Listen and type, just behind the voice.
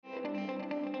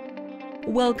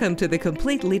Welcome to the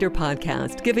Complete Leader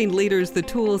Podcast, giving leaders the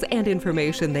tools and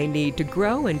information they need to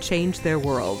grow and change their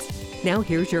worlds. Now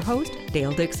here's your host,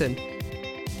 Dale Dixon.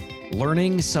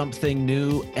 Learning something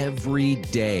new every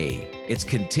day. It's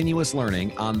continuous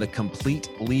learning on the Complete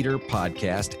Leader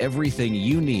Podcast, everything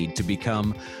you need to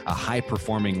become a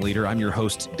high-performing leader. I'm your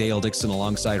host, Dale Dixon,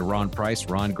 alongside Ron Price.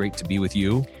 Ron, great to be with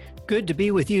you. Good to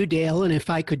be with you, Dale. And if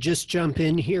I could just jump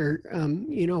in here,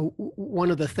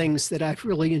 one of the things that I've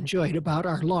really enjoyed about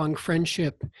our long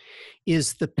friendship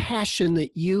is the passion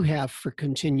that you have for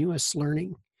continuous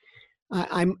learning.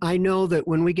 I know that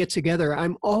when we get together,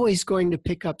 I'm always going to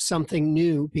pick up something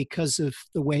new because of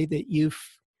the way that you've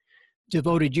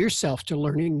devoted yourself to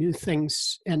learning new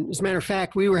things. And as a matter of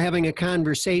fact, we were having a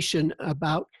conversation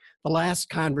about the last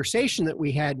conversation that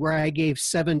we had where I gave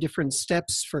 7 different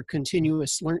steps for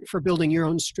for building your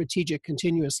own strategic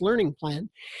continuous learning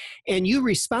plan. And you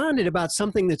responded about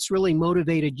something that's really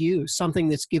motivated you, something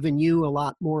that's given you a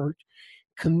lot more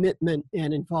commitment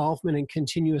and involvement in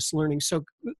continuous learning. So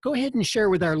go ahead and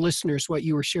share with our listeners what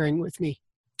you were sharing with me.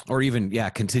 Or even,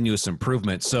 continuous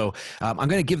improvement. So I'm going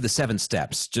to give the 7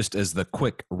 steps just as the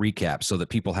quick recap so that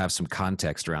people have some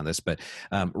context around this. But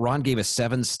Ron gave us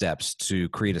 7 steps to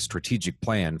create a strategic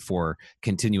plan for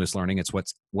continuous learning. It's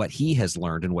what he has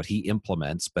learned and what he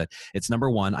implements. But it's number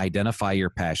 1, identify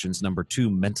your passions. Number 2,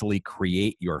 mentally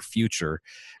create your future.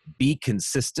 Be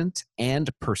consistent and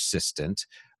persistent.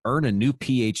 Earn a new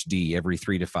PhD every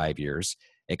 3 to 5 years.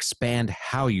 Expand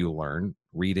how you learn,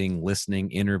 reading,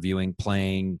 listening, interviewing,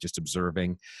 playing, just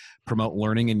observing, promote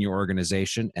learning in your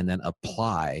organization, and then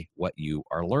apply what you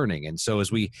are learning. And so as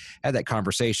we had that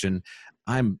conversation,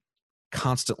 I'm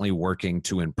constantly working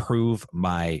to improve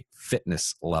my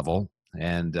fitness level.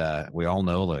 And we all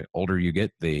know the older you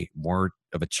get, the more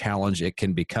of a challenge it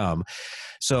can become.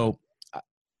 So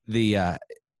I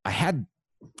had,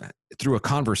 through a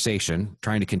conversation,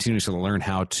 trying to continuously learn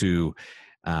how to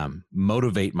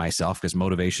motivate myself, because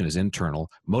motivation is internal,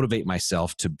 motivate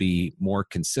myself to be more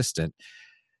consistent.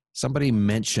 Somebody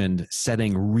mentioned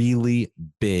setting really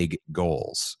big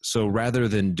goals. So rather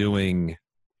than doing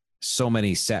so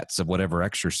many sets of whatever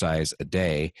exercise a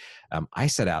day, I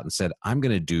set out and said, I'm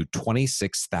going to do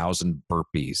 26,000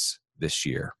 burpees this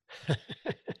year.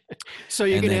 So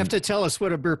you're going to have to tell us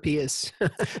what a burpee is.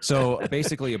 So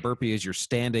basically a burpee is you're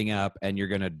standing up and you're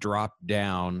going to drop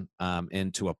down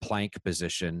into a plank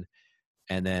position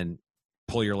and then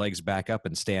pull your legs back up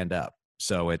and stand up.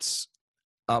 So it's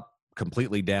up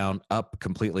completely down, up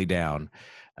completely down.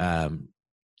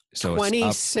 So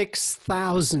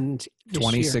 26,000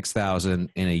 26,000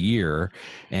 in a year.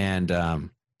 And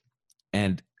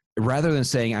rather than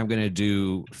saying I'm going to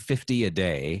do 50 a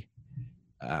day,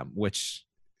 which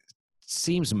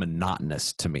seems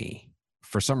monotonous to me.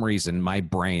 For some reason, my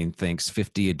brain thinks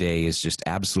 50 a day is just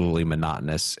absolutely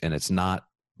monotonous and it's not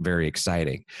very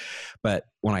exciting. But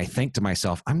when I think to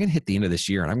myself, I'm going to hit the end of this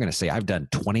year and I'm going to say I've done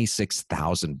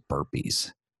 26,000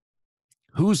 burpees.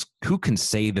 Who can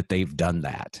say that they've done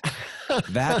that?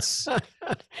 That's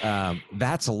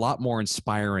a lot more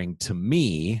inspiring to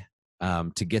me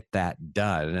to get that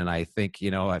done. And I think,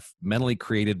 I've mentally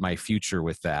created my future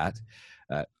with that.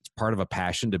 It's part of a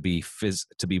passion to be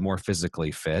more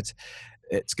physically fit.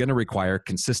 It's going to require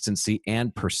consistency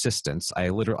and persistence. I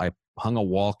hung a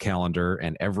wall calendar,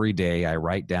 and every day I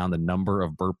write down the number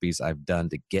of burpees I've done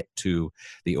to get to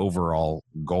the overall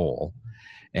goal.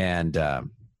 And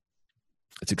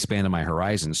it's expanded my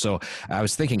horizon. So I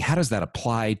was thinking, how does that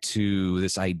apply to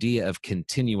this idea of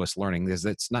continuous learning? Because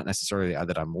it's not necessarily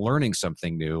that I'm learning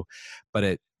something new, but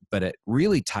it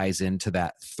really ties into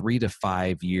that 3 to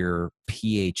 5 year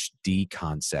PhD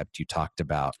concept you talked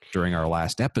about during our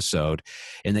last episode,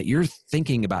 and that you're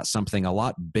thinking about something a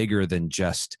lot bigger than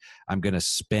just, I'm going to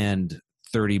spend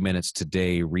 30 minutes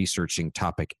today researching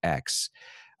topic X.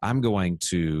 I'm going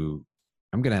to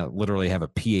literally have a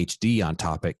PhD on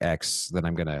topic X that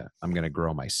I'm going to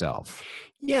grow myself.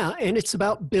 Yeah, and it's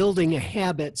about building a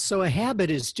habit. So a habit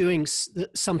is doing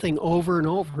something over and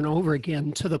over and over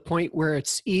again to the point where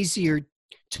it's easier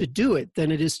to do it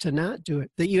than it is to not do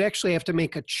it. That you actually have to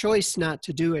make a choice not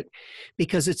to do it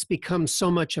because it's become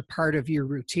so much a part of your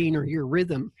routine or your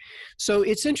rhythm. So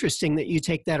it's interesting that you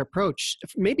take that approach.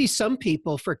 Maybe some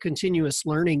people, for continuous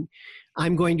learning,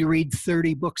 I'm going to read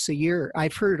 30 books a year.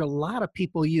 I've heard a lot of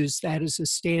people use that as a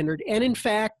standard. And in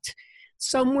fact,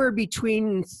 somewhere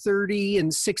between 30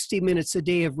 and 60 minutes a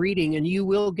day of reading, and you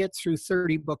will get through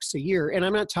 30 books a year. And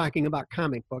I'm not talking about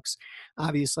comic books.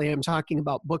 Obviously, I'm talking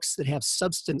about books that have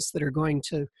substance that are going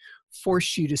to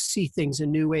force you to see things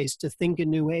in new ways, to think in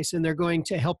new ways. And they're going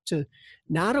to help to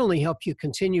not only help you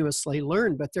continuously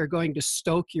learn, but they're going to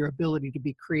stoke your ability to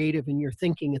be creative in your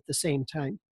thinking at the same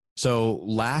time. So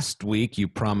last week you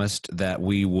promised that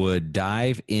we would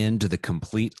dive into the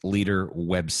Complete Leader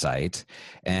website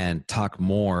and talk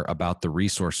more about the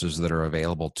resources that are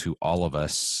available to all of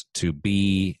us to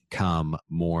become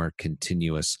more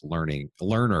continuous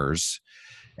learners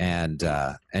and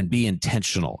be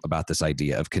intentional about this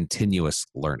idea of continuous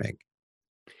learning.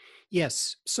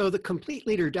 Yes. So the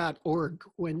CompleteLeader.org,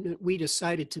 when we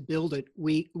decided to build it,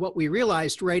 what we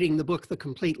realized writing the book, The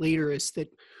Complete Leader, is that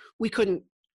we couldn't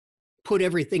put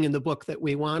everything in the book that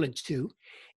we wanted to.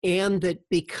 And that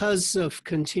because of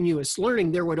continuous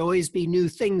learning, there would always be new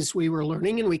things we were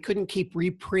learning, and we couldn't keep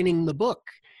reprinting the book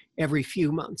every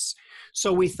few months.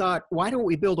 So we thought, why don't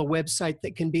we build a website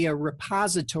that can be a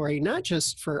repository, not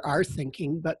just for our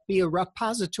thinking, but be a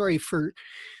repository for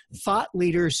thought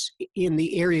leaders in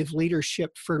the area of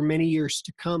leadership for many years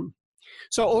to come.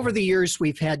 So over the years,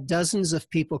 we've had dozens of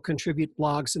people contribute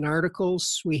blogs and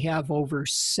articles. We have over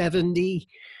 70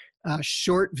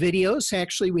 short videos.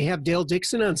 Actually, we have Dale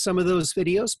Dixon on some of those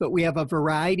videos, but we have a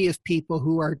variety of people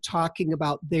who are talking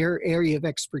about their area of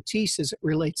expertise as it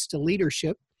relates to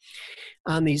leadership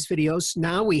on these videos.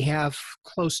 Now we have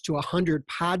close to 100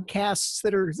 podcasts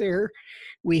that are there.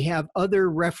 We have other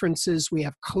references. We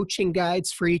have coaching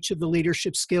guides for each of the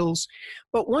leadership skills.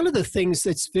 But one of the things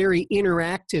that's very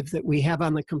interactive that we have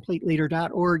on the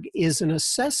CompleteLeader.org is an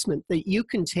assessment that you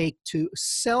can take to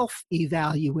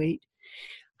self-evaluate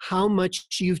how much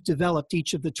you've developed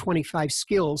each of the 25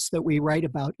 skills that we write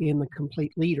about in the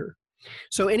Complete Leader.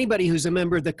 So anybody who's a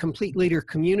member of the Complete Leader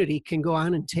community can go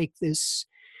on and take this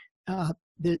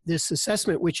this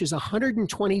assessment, which is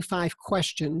 125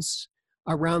 questions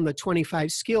around the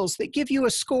 25 skills that give you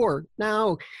a score.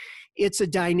 Now, it's a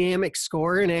dynamic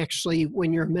score, and actually,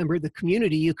 when you're a member of the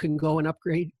community, you can go and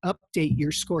update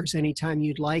your scores anytime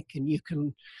you'd like, and you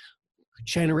can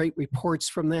generate reports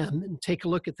from them and take a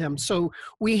look at them. So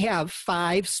we have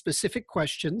 5 specific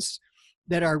questions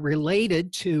that are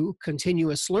related to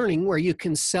continuous learning, where you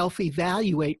can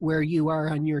self-evaluate where you are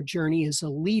on your journey as a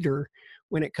leader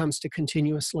when it comes to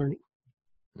continuous learning.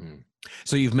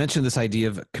 So you've mentioned this idea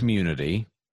of community.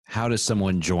 How does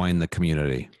someone join the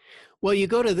community? Well, you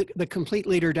go to the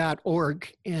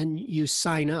CompleteLeader.org and you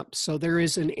sign up. So there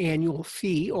is an annual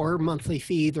fee or monthly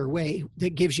fee, either way,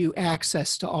 that gives you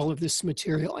access to all of this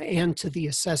material and to the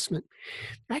assessment.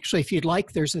 Actually, if you'd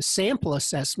like, there's a sample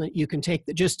assessment you can take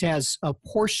that just has a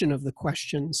portion of the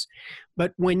questions.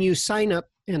 But when you sign up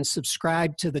and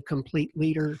subscribe to the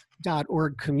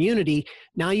CompleteLeader.org community,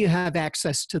 now you have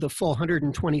access to the full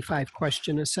 125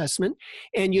 question assessment,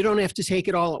 and you don't have to take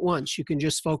it all at once. You can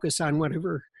just focus on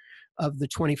whatever of the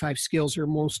 25 skills are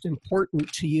most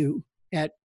important to you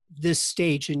at this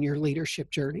stage in your leadership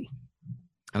journey.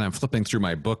 And I'm flipping through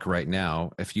my book right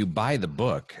now. If you buy the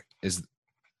book, is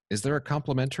there a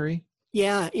complimentary?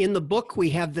 Yeah, in the book, we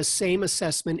have the same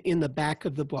assessment in the back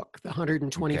of the book, the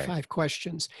 125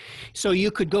 questions. So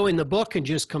you could go in the book and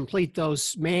just complete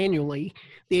those manually.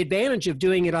 The advantage of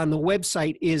doing it on the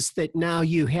website is that now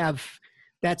you have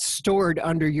that's stored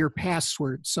under your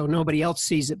password, so nobody else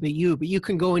sees it but you. But you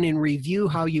can go in and review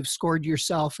how you've scored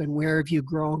yourself and where have you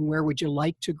grown, where would you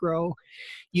like to grow.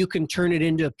 You can turn it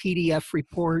into a PDF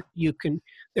report.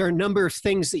 There are a number of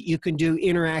things that you can do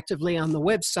interactively on the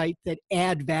website that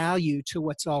add value to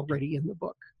what's already in the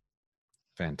book.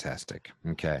 Fantastic.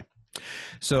 Okay.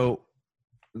 So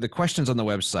the questions on the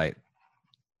website,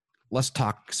 let's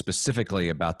talk specifically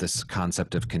about this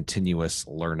concept of continuous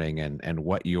learning and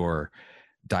what you're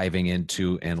diving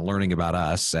into and learning about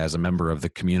us as a member of the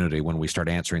community when we start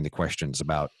answering the questions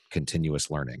about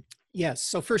continuous learning. Yes.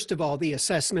 So first of all, the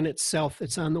assessment itself,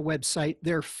 it's on the website.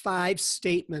 There are 5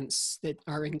 statements that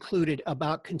are included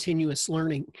about continuous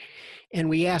learning, and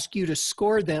we ask you to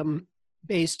score them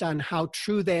based on how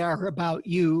true they are about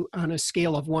you on a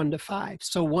scale of 1 to 5.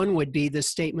 So 1 would be, this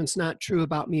statement's not true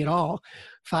about me at all.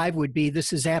 5 would be,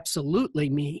 this is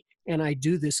absolutely me, and I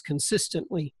do this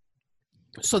consistently.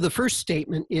 So the first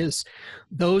statement is,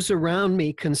 those around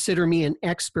me consider me an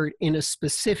expert in a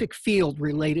specific field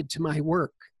related to my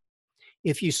work.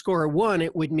 If you score a 1,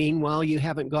 it would mean, well, you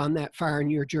haven't gone that far in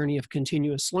your journey of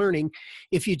continuous learning.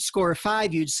 If you'd score a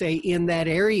 5, you'd say in that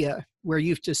area where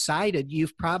you've decided,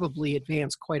 you've probably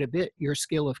advanced quite a bit your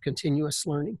skill of continuous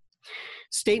learning.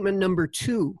 Statement number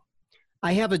 2,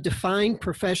 I have a defined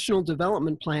professional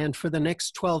development plan for the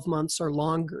next 12 months or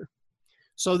longer.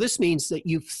 So this means that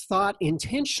you've thought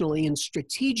intentionally and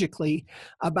strategically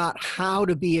about how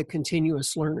to be a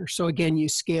continuous learner. So again, you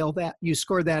score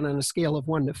that on a scale of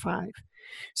 1 to 5.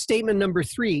 Statement number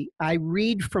 3, I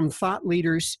read from thought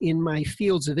leaders in my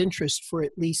fields of interest for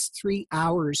at least 3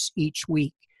 hours each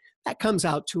week. That comes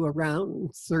out to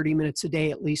around 30 minutes a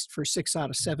day, at least for 6 out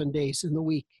of 7 days in the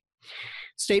week.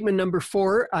 Statement number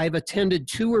 4, I've attended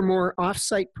 2 or more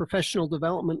off-site professional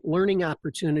development learning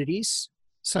opportunities,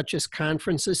 such as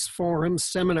conferences, forums,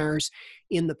 seminars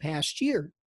in the past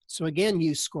year. So again,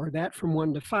 you score that from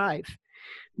 1 to 5.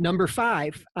 Number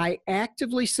 5, I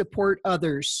actively support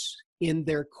others in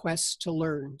their quest to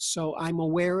learn. So I'm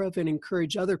aware of and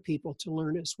encourage other people to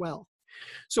learn as well.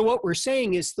 So what we're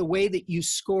saying is the way that you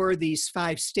score these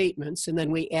 5 statements, and then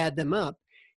we add them up,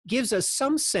 gives us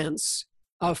some sense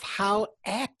of how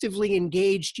actively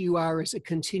engaged you are as a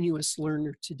continuous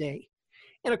learner today.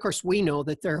 And of course, we know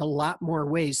that there are a lot more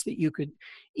ways that you could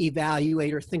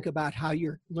evaluate or think about how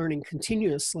you're learning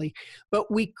continuously.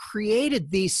 But we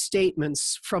created these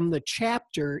statements from the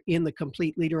chapter in The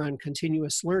Complete Leader on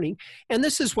Continuous Learning. And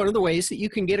this is one of the ways that you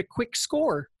can get a quick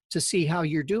score to see how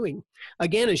you're doing.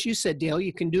 Again, as you said, Dale,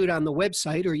 you can do it on the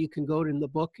website, or you can go in the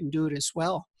book and do it as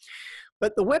well.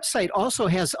 But the website also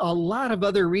has a lot of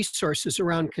other resources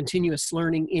around continuous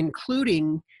learning,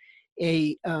 including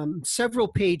a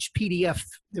several-page PDF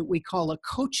that we call a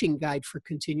coaching guide for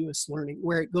continuous learning,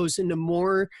 where it goes into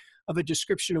more of a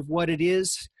description of what it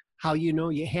is, how you know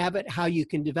you have it, how you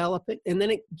can develop it, and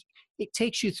then it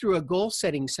takes you through a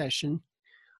goal-setting session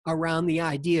around the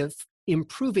idea of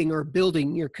improving or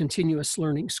building your continuous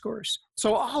learning scores.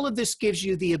 So all of this gives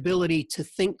you the ability to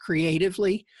think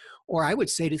creatively, or I would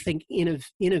say to think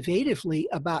innovatively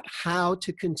about how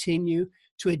to continue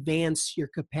to advance your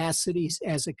capacities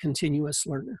as a continuous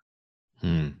learner.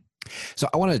 So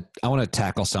I want to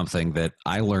tackle something that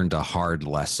I learned a hard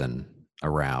lesson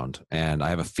around, and I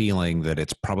have a feeling that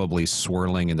it's probably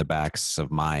swirling in the backs of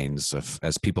minds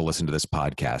as people listen to this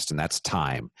podcast, and that's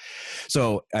time.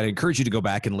 So I'd encourage you to go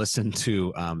back and listen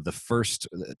to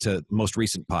the most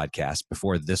recent podcast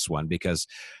before this one, because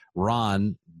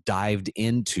Ron dived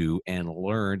into and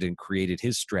learned and created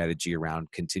his strategy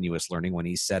around continuous learning when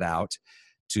he set out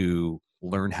to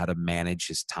learn how to manage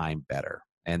his time better.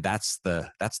 And that's the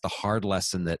hard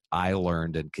lesson that I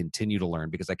learned and continue to learn,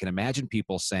 because I can imagine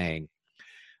people saying,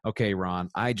 okay, Ron,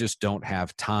 I just don't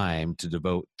have time to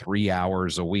devote 3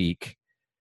 hours a week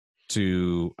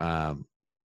to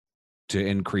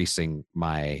increasing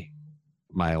my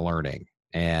learning.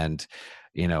 And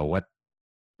you know,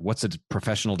 what's a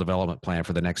professional development plan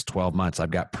for the next 12 months?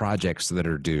 I've got projects that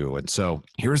are due. And so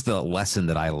here's the lesson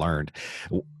that I learned.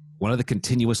 One of the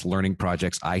continuous learning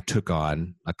projects I took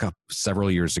on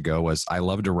several years ago was I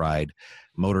love to ride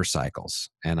motorcycles.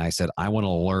 And I said, I want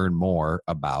to learn more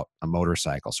about a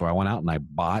motorcycle. So I went out and I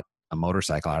bought a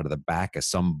motorcycle out of the back of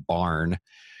some barn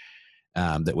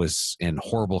that was in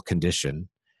horrible condition.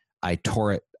 I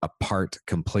tore it apart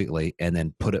completely and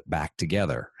then put it back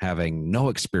together. Having no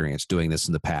experience doing this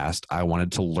in the past, I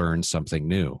wanted to learn something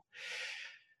new.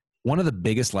 One of the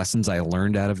biggest lessons I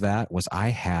learned out of that was I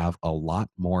have a lot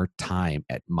more time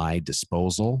at my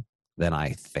disposal than I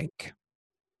think.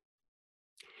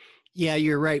 Yeah,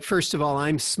 you're right. First of all,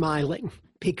 I'm smiling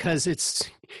because it's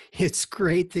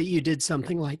great that you did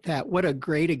something like that. What a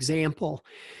great example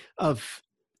of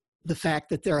the fact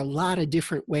that there are a lot of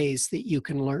different ways that you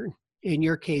can learn. In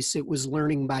your case, it was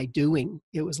learning by doing.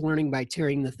 It was learning by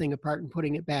tearing the thing apart and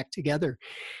putting it back together.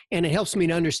 And it helps me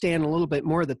to understand a little bit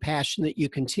more the passion that you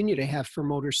continue to have for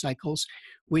motorcycles,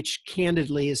 which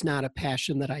candidly is not a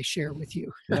passion that I share with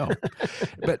you. No,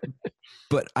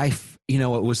 but I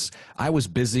was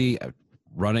busy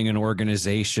running an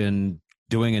organization,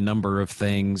 doing a number of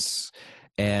things,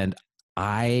 and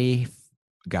I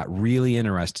got really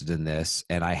interested in this,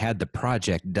 and I had the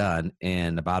project done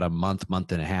in about a month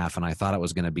and a half, and I thought it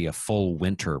was going to be a full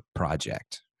winter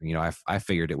project. You know, I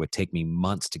figured it would take me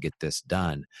months to get this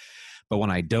done. But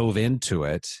when I dove into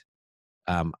it,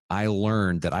 I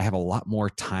learned that I have a lot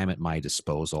more time at my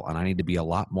disposal, and I need to be a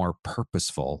lot more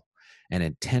purposeful and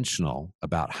intentional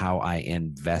about how I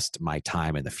invest my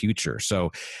time in the future.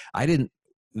 So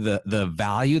the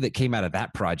value that came out of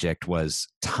that project was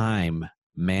time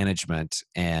management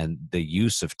and the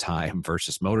use of time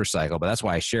versus motorcycle. But that's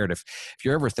why I shared, if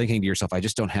you're ever thinking to yourself, I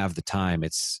just don't have the time,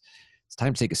 it's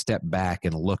time to take a step back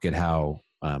and look at how,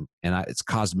 it's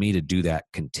caused me to do that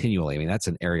continually. I mean, that's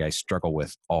an area I struggle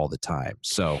with all the time.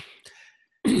 So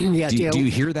yeah, do you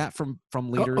hear that from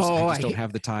leaders? I just don't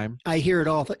have the time. I hear it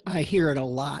all. I hear it a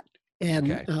lot.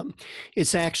 And Okay.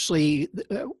 it's actually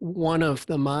one of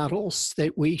the models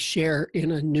that we share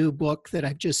in a new book that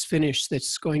I've just finished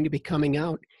that's going to be coming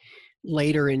out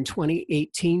later in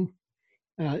 2018.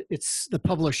 It's the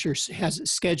publisher has it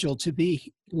scheduled to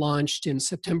be launched in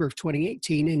September of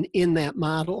 2018. And in that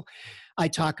model, I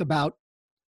talk about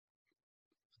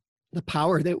the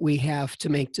power that we have to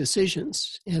make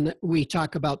decisions. And we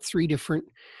talk about three different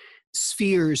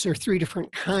spheres or three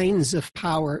different kinds of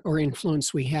power or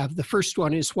influence we have. The first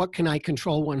one is, what can I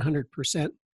control 100%?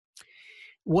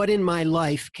 What in my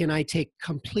life can I take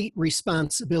complete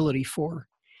responsibility for?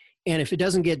 And if it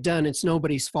doesn't get done, it's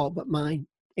nobody's fault but mine.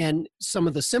 And some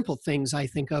of the simple things I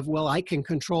think of, well, I can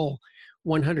control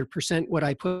 100% what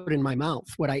I put in my mouth,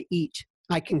 what I eat.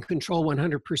 I can control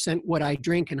 100% what I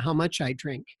drink and how much I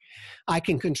drink. I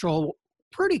can control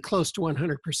pretty close to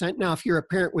 100%. Now, if you're a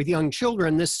parent with young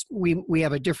children, we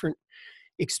have a different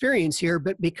experience here,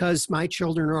 but because my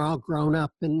children are all grown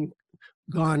up and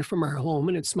gone from our home,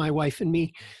 and it's my wife and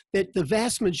me, that the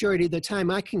vast majority of the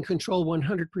time I can control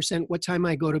 100% what time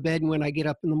I go to bed and when I get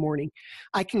up in the morning.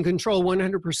 I can control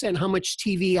 100% how much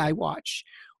TV I watch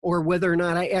or whether or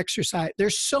not I exercise.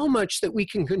 There's so much that we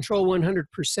can control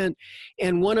 100%.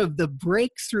 And one of the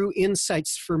breakthrough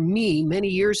insights for me many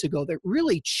years ago that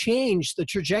really changed the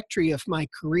trajectory of my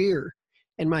career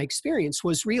and my experience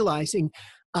was realizing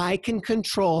I can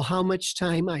control how much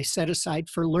time I set aside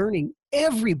for learning.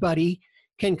 Everybody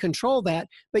can control that,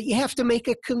 but you have to make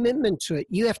a commitment to it.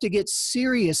 You have to get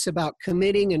serious about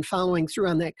committing and following through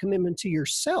on that commitment to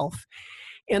yourself.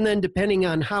 And then depending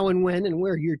on how and when and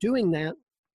where you're doing that,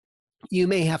 you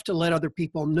may have to let other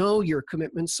people know your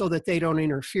commitment so that they don't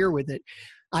interfere with it.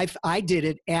 I did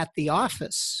it at the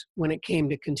office when it came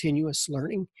to continuous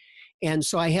learning. And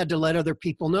so I had to let other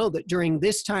people know that during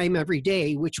this time every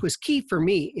day, which was key for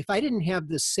me, if I didn't have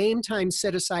the same time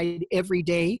set aside every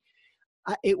day,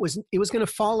 it was going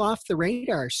to fall off the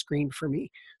radar screen for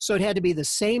me. So it had to be the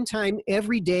same time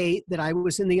every day that I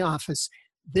was in the office.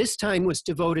 This time was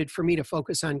devoted for me to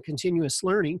focus on continuous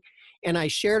learning. And I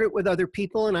shared it with other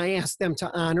people and I asked them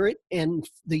to honor it. And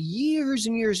the years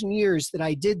and years and years that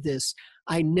I did this,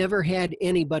 I never had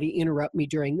anybody interrupt me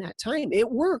during that time. It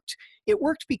worked. It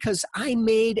worked because I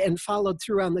made and followed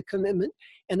through on the commitment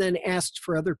and then asked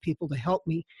for other people to help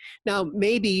me. Now,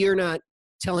 maybe you're not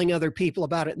telling other people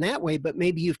about it in that way, but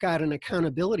maybe you've got an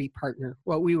accountability partner,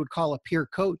 what we would call a peer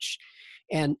coach.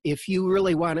 And if you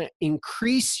really want to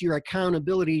increase your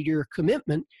accountability to your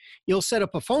commitment, you'll set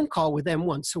up a phone call with them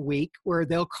once a week where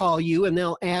they'll call you and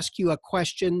they'll ask you a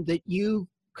question that you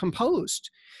composed.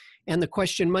 And the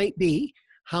question might be,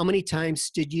 how many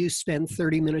times did you spend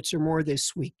 30 minutes or more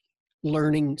this week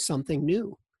learning something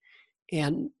new?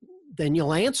 And then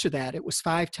you'll answer that. It was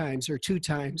 5 times or 2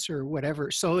 times or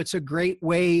whatever. So it's a great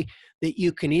way that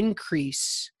you can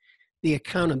increase the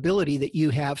accountability that you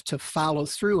have to follow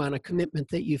through on a commitment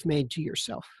that you've made to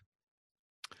yourself.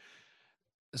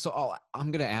 So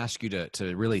I'm going to ask you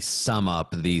to really sum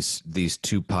up these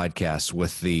 2 podcasts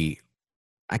with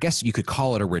I guess you could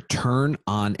call it a return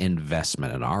on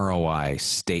investment, an ROI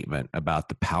statement about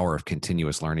the power of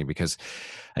continuous learning, because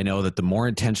I know that the more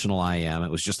intentional I am,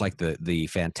 it was just like the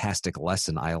fantastic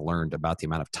lesson I learned about the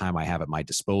amount of time I have at my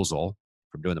disposal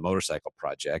from doing the motorcycle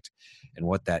project and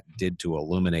what that did to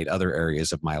illuminate other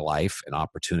areas of my life and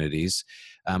opportunities.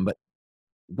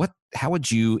 But how would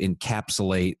you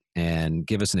encapsulate and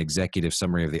give us an executive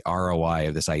summary of the ROI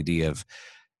of this idea of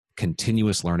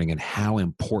continuous learning and how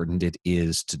important it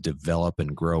is to develop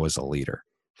and grow as a leader?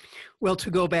 Well,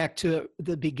 to go back to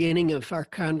the beginning of our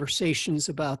conversations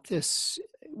about this,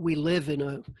 we live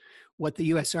in what the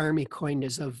U.S. Army coined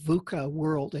as a VUCA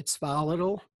world. It's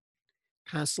volatile,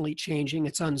 constantly changing.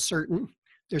 It's uncertain.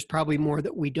 There's probably more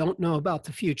that we don't know about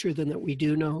the future than that we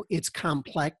do know. It's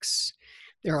complex.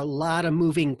 There are a lot of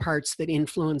moving parts that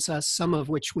influence us, some of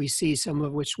which we see, some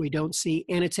of which we don't see,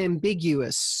 and it's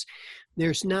ambiguous.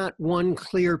 There's not one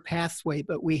clear pathway,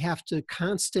 but we have to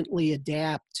constantly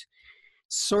adapt,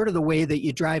 sort of the way that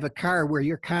you drive a car where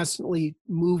you're constantly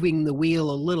moving the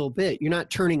wheel a little bit. You're not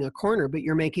turning a corner, but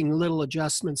you're making little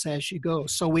adjustments as you go.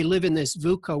 So we live in this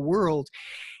VUCA world,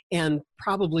 and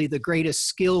probably the greatest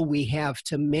skill we have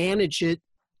to manage it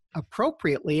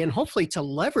appropriately and hopefully to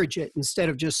leverage it instead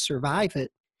of just survive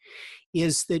it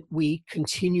is that we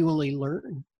continually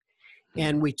learn.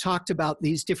 And we talked about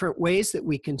these different ways that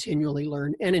we continually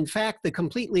learn. And in fact, the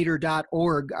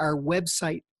CompleteLeader.org, our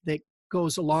website that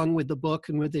goes along with the book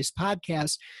and with this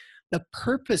podcast, the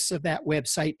purpose of that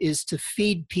website is to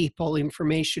feed people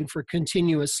information for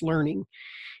continuous learning.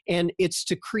 And it's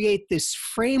to create this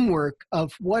framework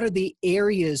of what are the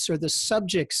areas or the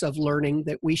subjects of learning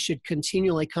that we should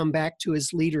continually come back to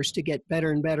as leaders to get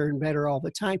better and better and better all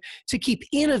the time, to keep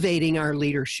innovating our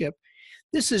leadership.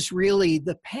 This is really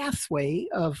the pathway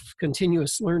of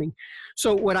continuous learning.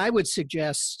 So what I would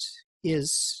suggest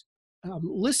is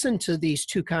listen to these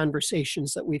two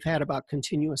conversations that we've had about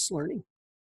continuous learning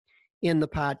in the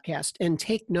podcast and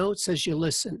take notes as you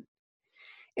listen.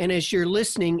 And as you're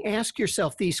listening, ask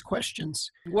yourself these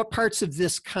questions. What parts of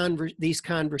these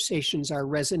conversations are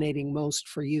resonating most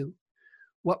for you?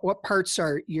 What parts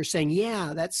are you're saying,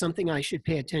 yeah, that's something I should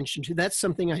pay attention to. That's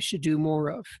something I should do more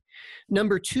of.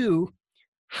 Number two,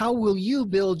 how will you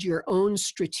build your own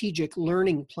strategic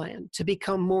learning plan to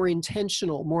become more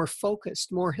intentional, more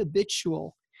focused, more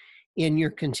habitual in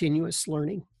your continuous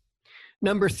learning?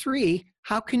 Number three,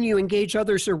 how can you engage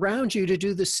others around you to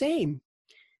do the same?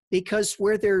 Because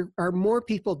where there are more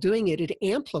people doing it, it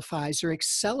amplifies or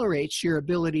accelerates your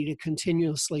ability to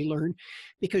continuously learn,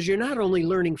 because you're not only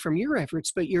learning from your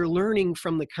efforts, but you're learning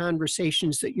from the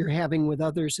conversations that you're having with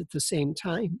others at the same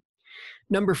time.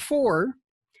 Number four,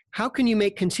 how can you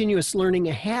make continuous learning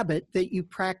a habit that you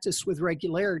practice with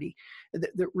regularity?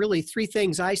 Really, three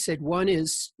things I said. One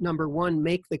is, number one,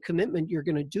 make the commitment you're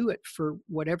going to do it for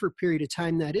whatever period of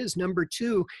time that is. Number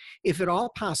two, if at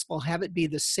all possible, have it be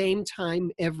the same time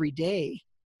every day.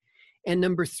 And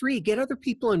number three, get other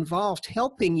people involved,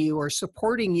 helping you or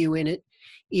supporting you in it,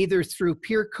 either through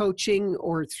peer coaching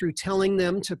or through telling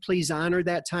them to please honor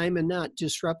that time and not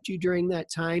disrupt you during that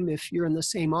time if you're in the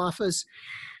same office,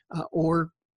 or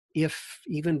if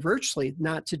even virtually,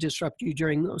 not to disrupt you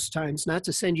during those times, not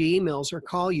to send you emails or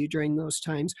call you during those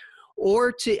times, or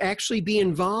to actually be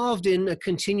involved in a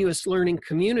continuous learning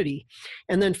community.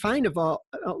 And then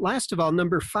last of all,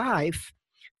 number five,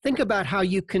 think about how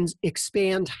you can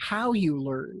expand how you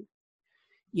learn.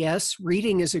 Yes,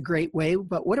 reading is a great way,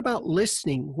 but what about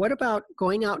listening? What about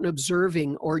going out and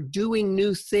observing or doing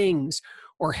new things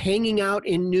or hanging out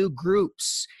in new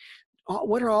groups?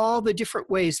 What are all the different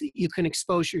ways that you can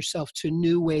expose yourself to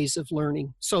new ways of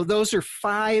learning? So those are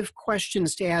 5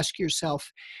 questions to ask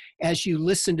yourself as you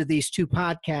listen to these 2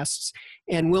 podcasts,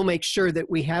 and we'll make sure that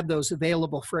we have those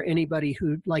available for anybody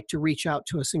who'd like to reach out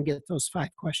to us and get those 5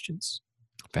 questions.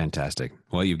 Fantastic.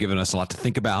 Well, you've given us a lot to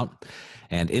think about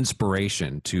and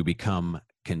inspiration to become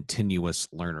continuous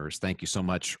learners. Thank you so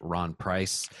much, Ron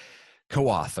Price,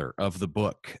 co-author of the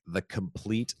book, The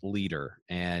Complete Leader.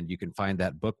 And you can find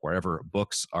that book wherever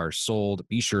books are sold.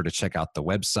 Be sure to check out the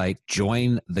website,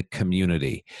 Join the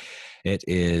Community. It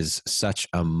is such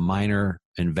a minor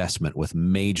investment with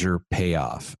major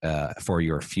payoff for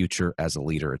your future as a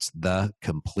leader. It's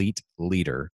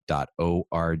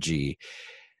thecompleteleader.org.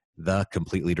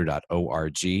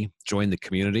 thecompleteleader.org. Join the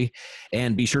community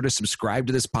and be sure to subscribe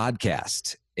to this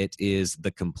podcast. It is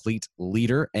The Complete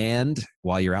Leader. And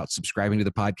while you're out subscribing to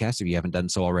the podcast, if you haven't done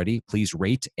so already, please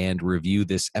rate and review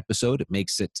this episode. It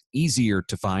makes it easier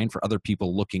to find for other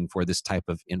people looking for this type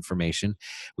of information.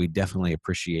 We definitely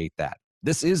appreciate that.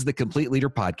 This is The Complete Leader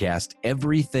Podcast,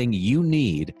 everything you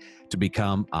need to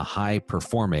become a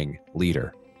high-performing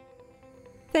leader.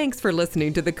 Thanks for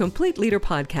listening to The Complete Leader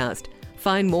Podcast.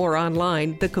 Find more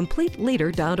online,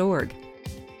 thecompleteleader.org.